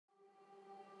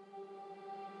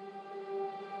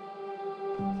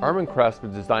Ehrman Crest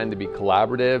was designed to be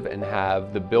collaborative and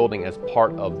have the building as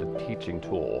part of the teaching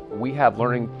tool. We have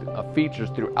learning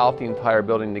features throughout the entire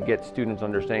building to get students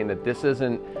understanding that this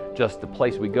isn't just the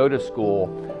place we go to school.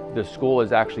 The school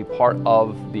is actually part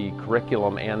of the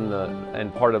curriculum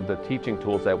and part of the teaching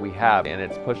tools that we have, and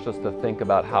it's pushed us to think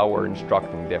about how we're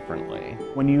instructing differently.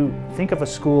 When you think of a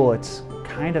school, it's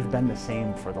kind of been the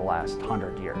same for the last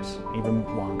 100 years, even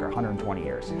longer, 120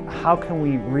 years. How can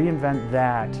we reinvent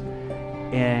that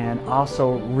and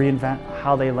also reinvent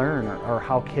how they learn or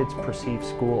how kids perceive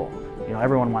school? You know,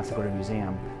 everyone wants to go to a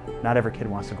museum. Not every kid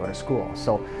wants to go to school.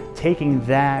 So taking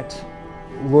that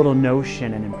little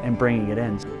notion and bringing it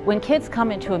in. When kids come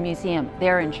into a museum,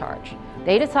 they're in charge.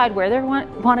 They decide where they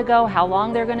want to go, how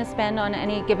long they're going to spend on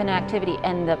any given activity,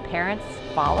 and the parents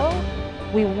follow.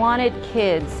 We wanted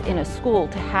kids in a school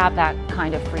to have that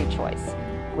kind of free choice.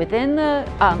 Within the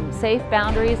safe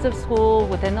boundaries of school,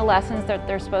 within the lessons that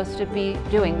they're supposed to be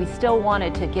doing, we still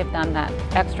wanted to give them that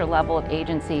extra level of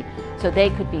agency so they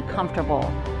could be comfortable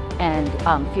and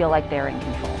feel like they're in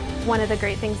control. One of the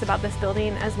great things about this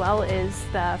building as well is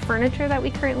the furniture that we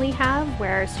currently have,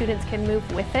 where students can move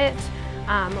with it.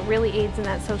 Really aids in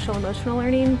that social emotional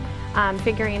learning,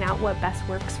 figuring out what best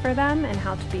works for them and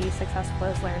how to be successful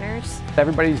as learners.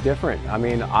 Everybody's different. I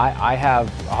mean, I have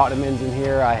ottomans in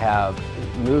here, I have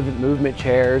movement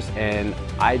chairs, and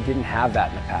I didn't have that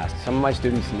in the past. Some of my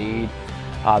students need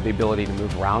the ability to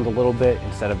move around a little bit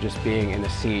instead of just being in a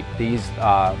seat. These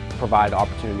provide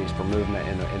opportunities for movement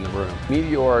in the room.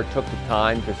 Meteor took the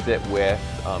time to sit with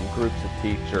groups of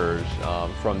teachers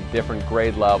from different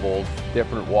grade levels,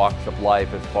 different walks of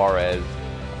life as far as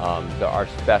our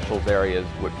specials areas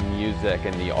with music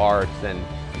and the arts, and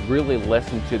really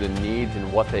listen to the needs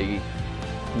and what they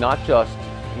not just,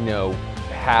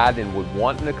 had and would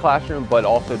want in the classroom, but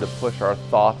also to push our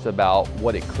thoughts about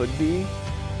what it could be.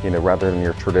 Rather than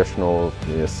your traditional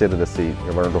sit in a seat,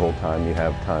 you learn the whole time, you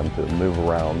have time to move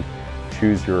around,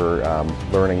 choose your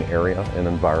learning area and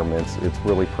environments. It's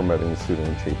really promoting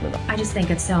student achievement. I just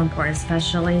think it's so important,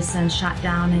 especially since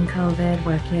shutdown and COVID,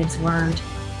 where kids weren't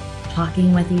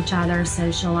talking with each other,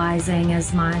 socializing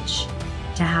as much.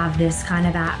 To have this kind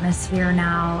of atmosphere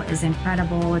now is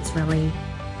incredible. It's really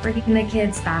bringing the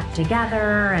kids back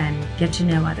together and get to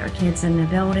know other kids in the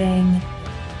building,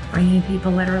 bringing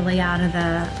people literally out of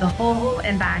the hole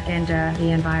and back into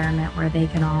the environment where they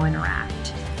can all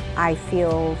interact. I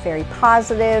feel very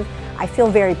positive. I feel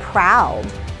very proud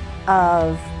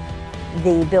of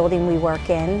the building we work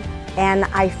in, and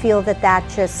I feel that that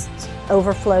just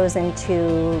overflows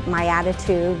into my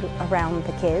attitude around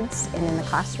the kids and in the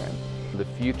classroom. The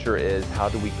future is, how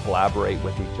do we collaborate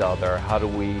with each other? How do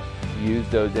we use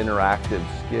those interactive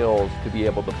skills to be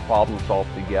able to problem solve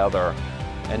together?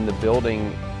 And the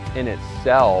building in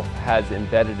itself has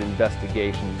embedded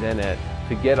investigations in it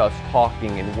to get us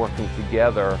talking and working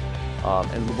together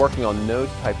and working on those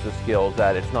types of skills,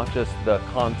 that it's not just the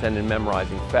content and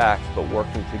memorizing facts, but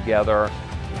working together,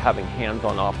 having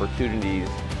hands-on opportunities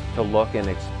to look and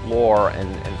explore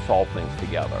and solve things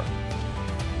together.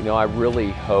 I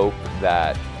really hope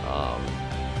that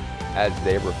as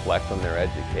they reflect on their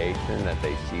education, that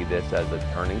they see this as a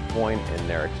turning point in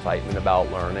their excitement about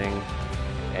learning,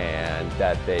 and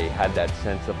that they had that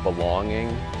sense of belonging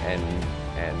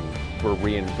and were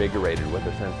reinvigorated with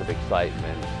a sense of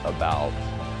excitement about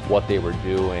what they were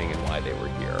doing and why they were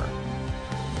here.